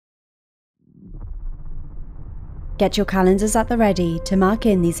Get your calendars at the ready to mark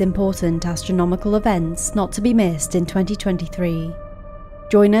in these important astronomical events not to be missed in 2023.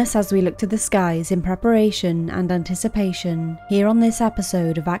 Join us as we look to the skies in preparation and anticipation here on this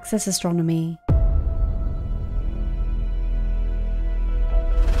episode of Access Astronomy.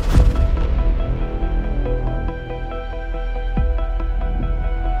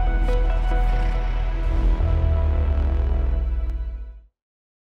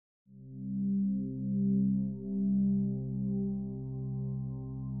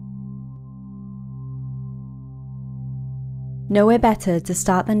 Nowhere better to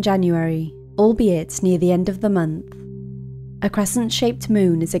start than January, albeit near the end of the month. A crescent-shaped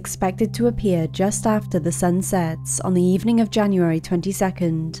moon is expected to appear just after the sun sets on the evening of January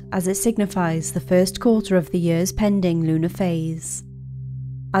 22nd, as it signifies the first quarter of the year's pending lunar phase.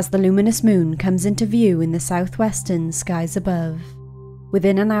 As the luminous moon comes into view in the southwestern skies above,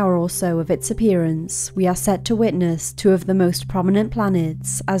 within an hour or so of its appearance, we are set to witness two of the most prominent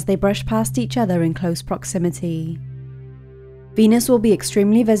planets as they brush past each other in close proximity. Venus will be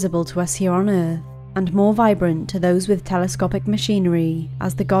extremely visible to us here on Earth, and more vibrant to those with telescopic machinery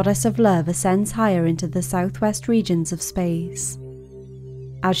as the goddess of love ascends higher into the southwest regions of space.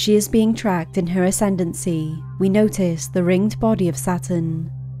 As she is being tracked in her ascendancy, we notice the ringed body of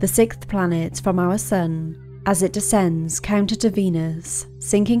Saturn, the sixth planet from our Sun, as it descends counter to Venus,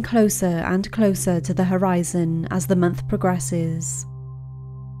 sinking closer and closer to the horizon as the month progresses.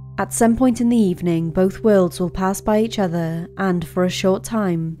 At some point in the evening, both worlds will pass by each other and, for a short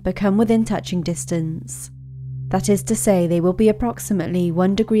time, become within touching distance. That is to say, they will be approximately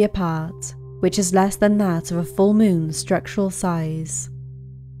 1 degree apart, which is less than that of a full moon's structural size.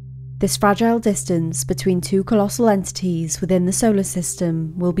 This fragile distance between two colossal entities within the solar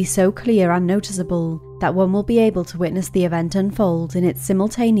system will be so clear and noticeable that one will be able to witness the event unfold in its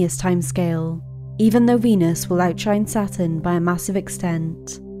simultaneous timescale, even though Venus will outshine Saturn by a massive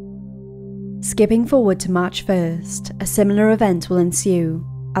extent. Skipping forward to March 1st, a similar event will ensue,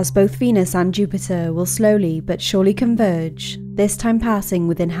 as both Venus and Jupiter will slowly but surely converge, this time passing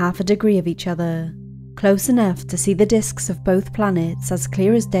within half a degree of each other, close enough to see the disks of both planets as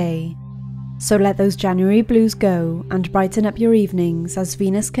clear as day. So let those January blues go and brighten up your evenings as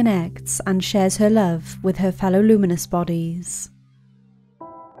Venus connects and shares her love with her fellow luminous bodies.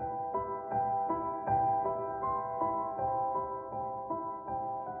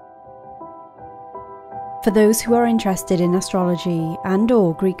 For those who are interested in astrology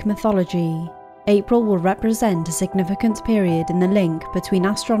and/or Greek mythology, April will represent a significant period in the link between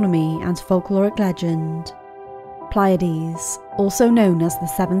astronomy and folkloric legend. Pleiades, also known as the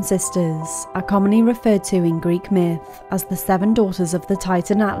Seven Sisters, are commonly referred to in Greek myth as the seven daughters of the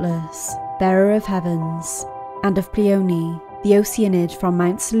Titan Atlas, bearer of heavens, and of Pleione, the Oceanid from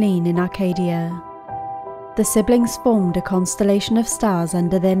Mount Selene in Arcadia. The siblings formed a constellation of stars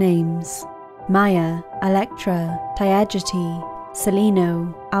under their names: Maia, Electra, Taegete,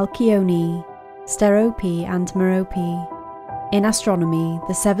 Seleno, Alcyone, Sterope and Merope. In astronomy,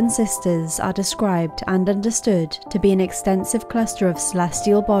 the Seven Sisters are described and understood to be an extensive cluster of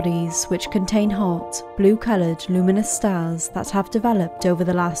celestial bodies which contain hot, blue-coloured luminous stars that have developed over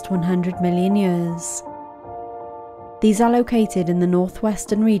the last 100 million years. These are located in the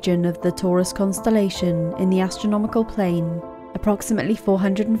northwestern region of the Taurus constellation in the astronomical plane, approximately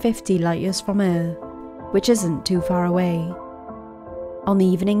 450 light-years from Earth, which isn't too far away. On the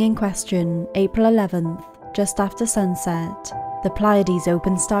evening in question, April 11th, just after sunset, the Pleiades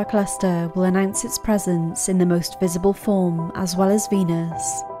open star cluster will announce its presence in the most visible form, as well as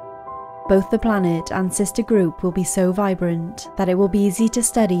Venus. Both the planet and sister group will be so vibrant that it will be easy to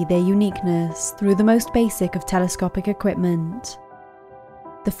study their uniqueness through the most basic of telescopic equipment.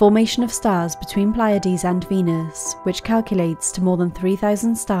 The formation of stars between Pleiades and Venus, which calculates to more than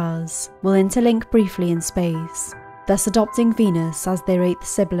 3,000 stars, will interlink briefly in space, thus adopting Venus as their eighth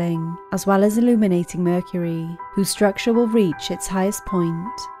sibling, as well as illuminating Mercury, whose structure will reach its highest point.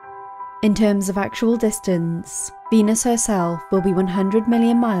 In terms of actual distance, Venus herself will be 100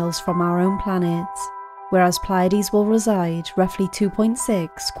 million miles from our own planet, whereas Pleiades will reside roughly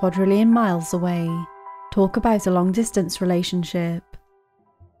 2.6 quadrillion miles away. Talk about a long-distance relationship.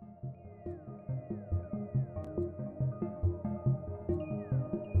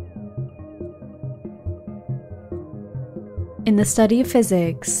 In the study of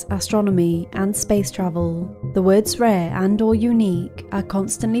physics, astronomy, and space travel, the words rare and/or unique are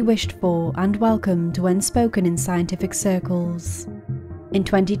constantly wished for and welcomed when spoken in scientific circles. In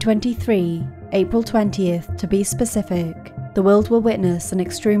 2023, April 20th to be specific, the world will witness an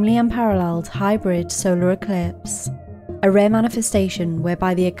extremely unparalleled hybrid solar eclipse. a rare manifestation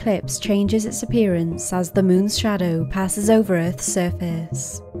whereby the eclipse changes its appearance as the moon's shadow passes over Earth's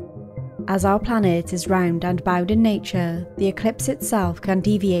surface. As our planet is round and bowed in nature, the eclipse itself can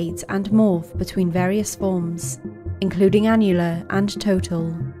deviate and morph between various forms, including annular and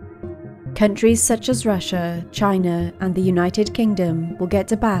total. Countries such as Russia, China, and the United Kingdom will get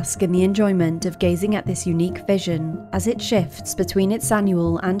to bask in the enjoyment of gazing at this unique vision as it shifts between its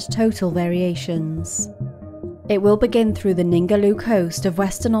annual and total variations. It will begin through the Ningaloo coast of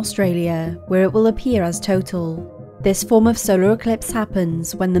Western Australia, where it will appear as total. This form of solar eclipse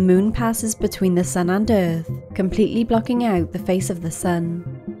happens when the moon passes between the sun and Earth, completely blocking out the face of the sun.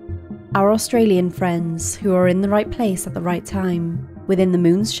 Our Australian friends, who are in the right place at the right time, within the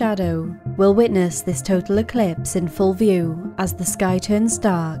moon's shadow, will witness this total eclipse in full view as the sky turns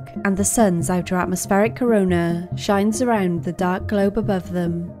dark and the sun's outer atmospheric corona shines around the dark globe above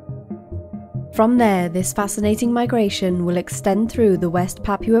them. From there, this fascinating migration will extend through the West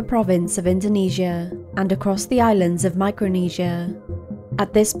Papua province of Indonesia and across the islands of Micronesia.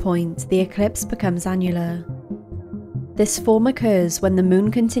 At this point, the eclipse becomes annular. This form occurs when the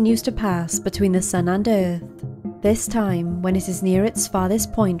moon continues to pass between the sun and Earth, this time when it is near its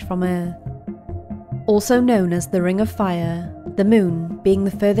farthest point from Earth. Also known as the Ring of Fire, the moon, being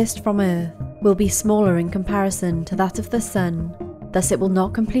the furthest from Earth, will be smaller in comparison to that of the sun, thus it will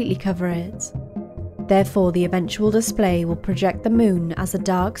not completely cover it. Therefore, the eventual display will project the moon as a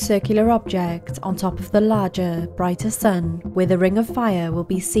dark circular object on top of the larger, brighter sun, where the Ring of Fire will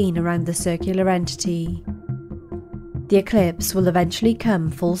be seen around the circular entity. The eclipse will eventually come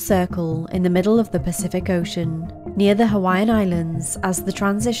full circle in the middle of the Pacific Ocean, near the Hawaiian Islands, as the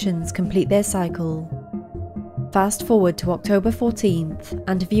transitions complete their cycle. Fast forward to October 14th,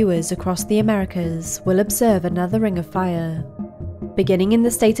 and viewers across the Americas will observe another Ring of Fire. Beginning in the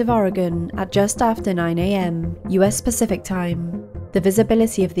state of Oregon at just after 9 AM US Pacific Time, the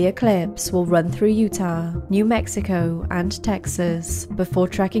visibility of the eclipse will run through Utah, New Mexico, and Texas before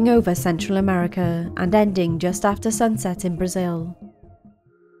trekking over Central America and ending just after sunset in Brazil.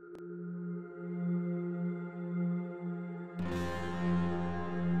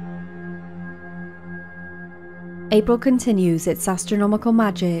 April continues its astronomical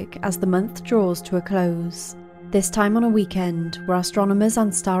magic as the month draws to a close. This time on a weekend where astronomers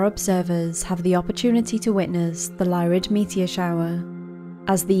and star observers have the opportunity to witness the Lyrid meteor shower.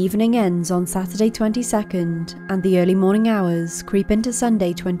 As the evening ends on Saturday 22nd and the early morning hours creep into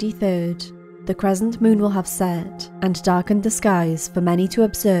Sunday 23rd, the crescent moon will have set and darkened the skies for many to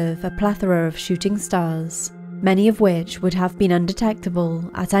observe a plethora of shooting stars, many of which would have been undetectable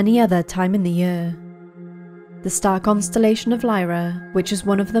at any other time in the year. The star constellation of Lyra, which is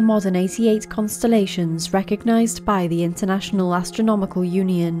one of the modern 88 constellations recognised by the International Astronomical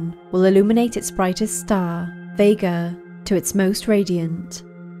Union, will illuminate its brightest star, Vega, to its most radiant.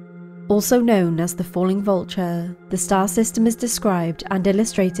 Also known as the falling vulture, the star system is described and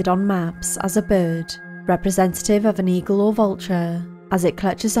illustrated on maps as a bird, representative of an eagle or vulture, as it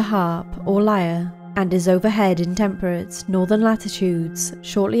clutches a harp or lyre, and is overhead in temperate northern latitudes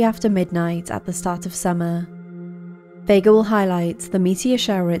shortly after midnight at the start of summer. Vega will highlight the meteor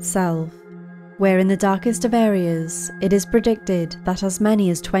shower itself, where in the darkest of areas, it is predicted that as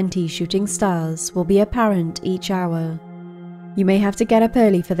many as 20 shooting stars will be apparent each hour. You may have to get up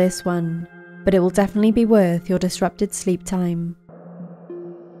early for this one, but it will definitely be worth your disrupted sleep time.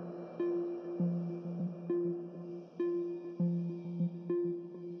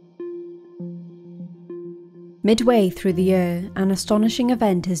 Midway through the year, an astonishing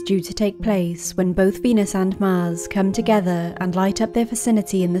event is due to take place when both Venus and Mars come together and light up their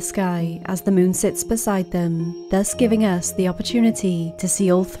vicinity in the sky as the moon sits beside them, thus giving us the opportunity to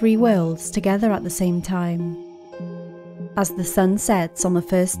see all three worlds together at the same time. As the sun sets on the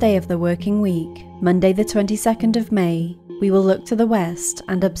first day of the working week, Monday the 22nd of May, we will look to the west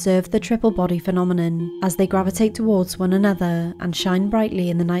and observe the triple body phenomenon as they gravitate towards one another and shine brightly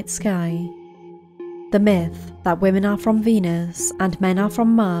in the night sky. The myth that women are from Venus and men are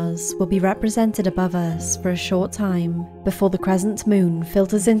from Mars will be represented above us for a short time before the crescent moon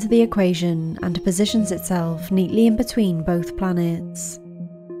filters into the equation and positions itself neatly in between both planets.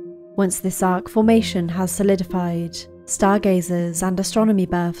 Once this arc formation has solidified, stargazers and astronomy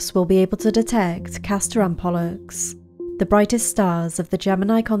buffs will be able to detect Castor and Pollux, the brightest stars of the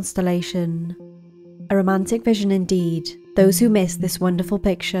Gemini constellation. A romantic vision indeed. Those who miss this wonderful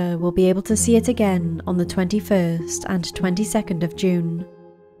picture will be able to see it again on the 21st and 22nd of June.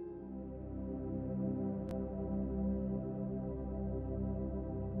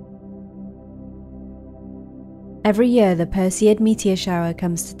 Every year the Perseid meteor shower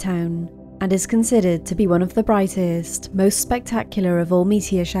comes to town. and is considered to be one of the brightest, most spectacular of all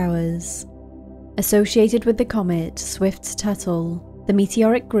meteor showers. Associated with the comet Swift-Tuttle, the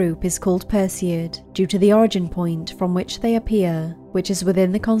meteoric group is called Perseid due to the origin point from which they appear, which is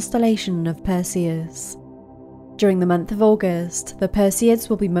within the constellation of Perseus. During the month of August, the Perseids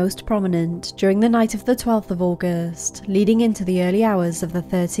will be most prominent during the night of the 12th of August, leading into the early hours of the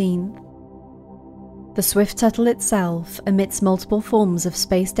 13th. The Swift-Tuttle itself emits multiple forms of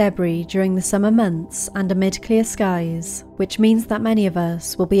space debris during the summer months and amid clear skies, which means that many of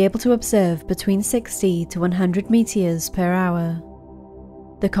us will be able to observe between 60 to 100 meteors per hour.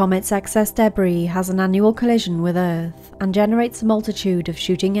 The comet's excess debris has an annual collision with Earth and generates a multitude of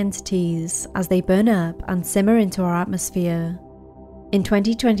shooting entities as they burn up and simmer into our atmosphere. In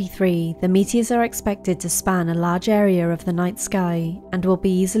 2023, the meteors are expected to span a large area of the night sky and will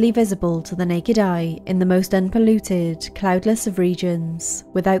be easily visible to the naked eye in the most unpolluted, cloudless of regions,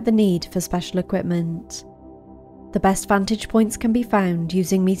 without the need for special equipment. The best vantage points can be found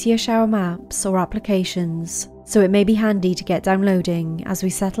using meteor shower maps or applications, so it may be handy to get downloading as we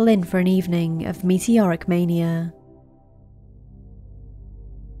settle in for an evening of meteoric mania.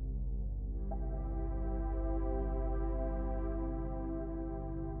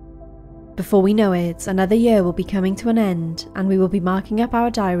 Before we know it, another year will be coming to an end, and we will be marking up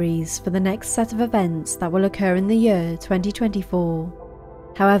our diaries for the next set of events that will occur in the year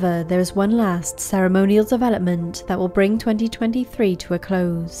 2024. However, there is one last ceremonial development that will bring 2023 to a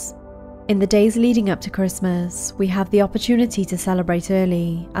close. In the days leading up to Christmas, we have the opportunity to celebrate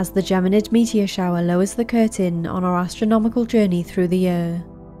early, as the Geminid meteor shower lowers the curtain on our astronomical journey through the year.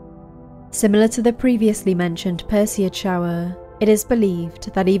 Similar to the previously mentioned Perseid shower, it is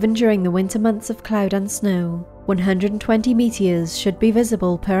believed that even during the winter months of cloud and snow, 120 meteors should be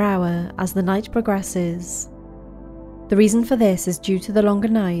visible per hour as the night progresses. The reason for this is due to the longer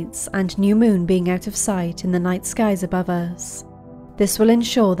nights and new moon being out of sight in the night skies above us. This will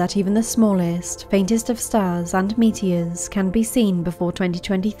ensure that even the smallest, faintest of stars and meteors can be seen before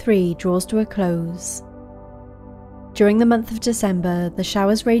 2023 draws to a close. During the month of December, the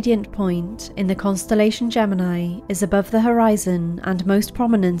shower's radiant point in the constellation Gemini is above the horizon and most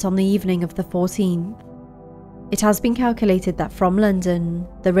prominent on the evening of the 14th. It has been calculated that from London,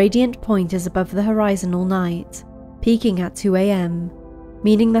 the radiant point is above the horizon all night, peaking at 2 AM,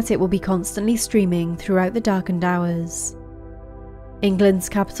 meaning that it will be constantly streaming throughout the darkened hours. England's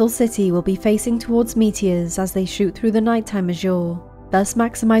capital city will be facing towards meteors as they shoot through the nighttime azure, thus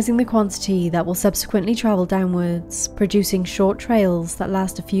maximising the quantity that will subsequently travel downwards, producing short trails that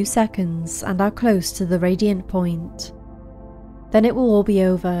last a few seconds and are close to the radiant point. Then it will all be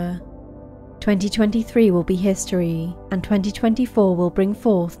over. 2023 will be history, and 2024 will bring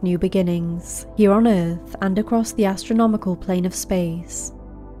forth new beginnings, here on Earth and across the astronomical plane of space.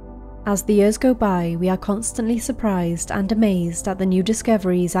 As the years go by, we are constantly surprised and amazed at the new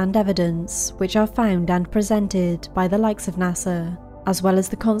discoveries and evidence which are found and presented by the likes of NASA, as well as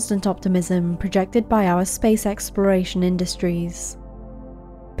the constant optimism projected by our space exploration industries.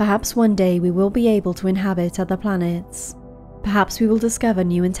 Perhaps one day we will be able to inhabit other planets. Perhaps we will discover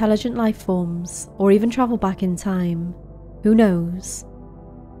new intelligent life forms, or even travel back in time. Who knows?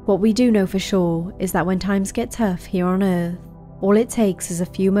 What we do know for sure is that when times get tough here on Earth, all it takes is a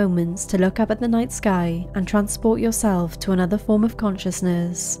few moments to look up at the night sky and transport yourself to another form of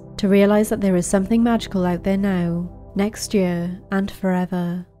consciousness, to realise that there is something magical out there now, next year, and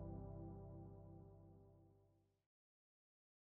forever.